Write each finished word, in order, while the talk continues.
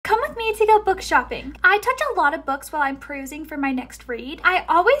need to go book shopping. I touch a lot of books while I'm perusing for my next read. I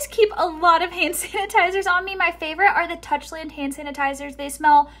always keep a lot of hand sanitizers on me. My favorite are the Touchland hand sanitizers. They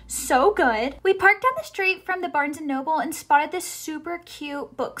smell so good. We parked down the street from the Barnes & Noble and spotted this super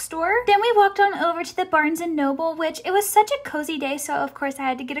cute bookstore. Then we walked on over to the Barnes & Noble, which it was such a cozy day, so of course I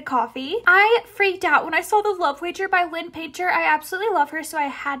had to get a coffee. I freaked out when I saw The Love Wager by Lynn Painter. I absolutely love her, so I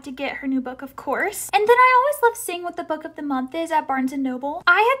had to get her new book, of course. And then I always love seeing what the book of the month is at Barnes & Noble.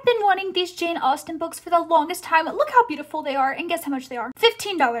 I have been wanting these Jane Austen books for the longest time. Look how beautiful they are, and guess how much they are?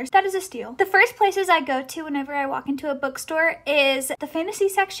 $15. That is a steal. The first places I go to whenever I walk into a bookstore is the fantasy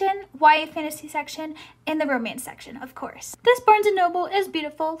section, YA fantasy section, and the romance section, of course. This Barnes & Noble is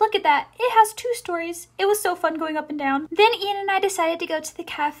beautiful. Look at that. It has 2 stories. It was so fun going up and down. Then Ian and I decided to go to the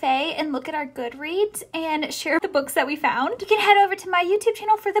cafe and look at our Goodreads and share the books that we found. You can head over to my YouTube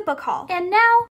channel for the book haul. And now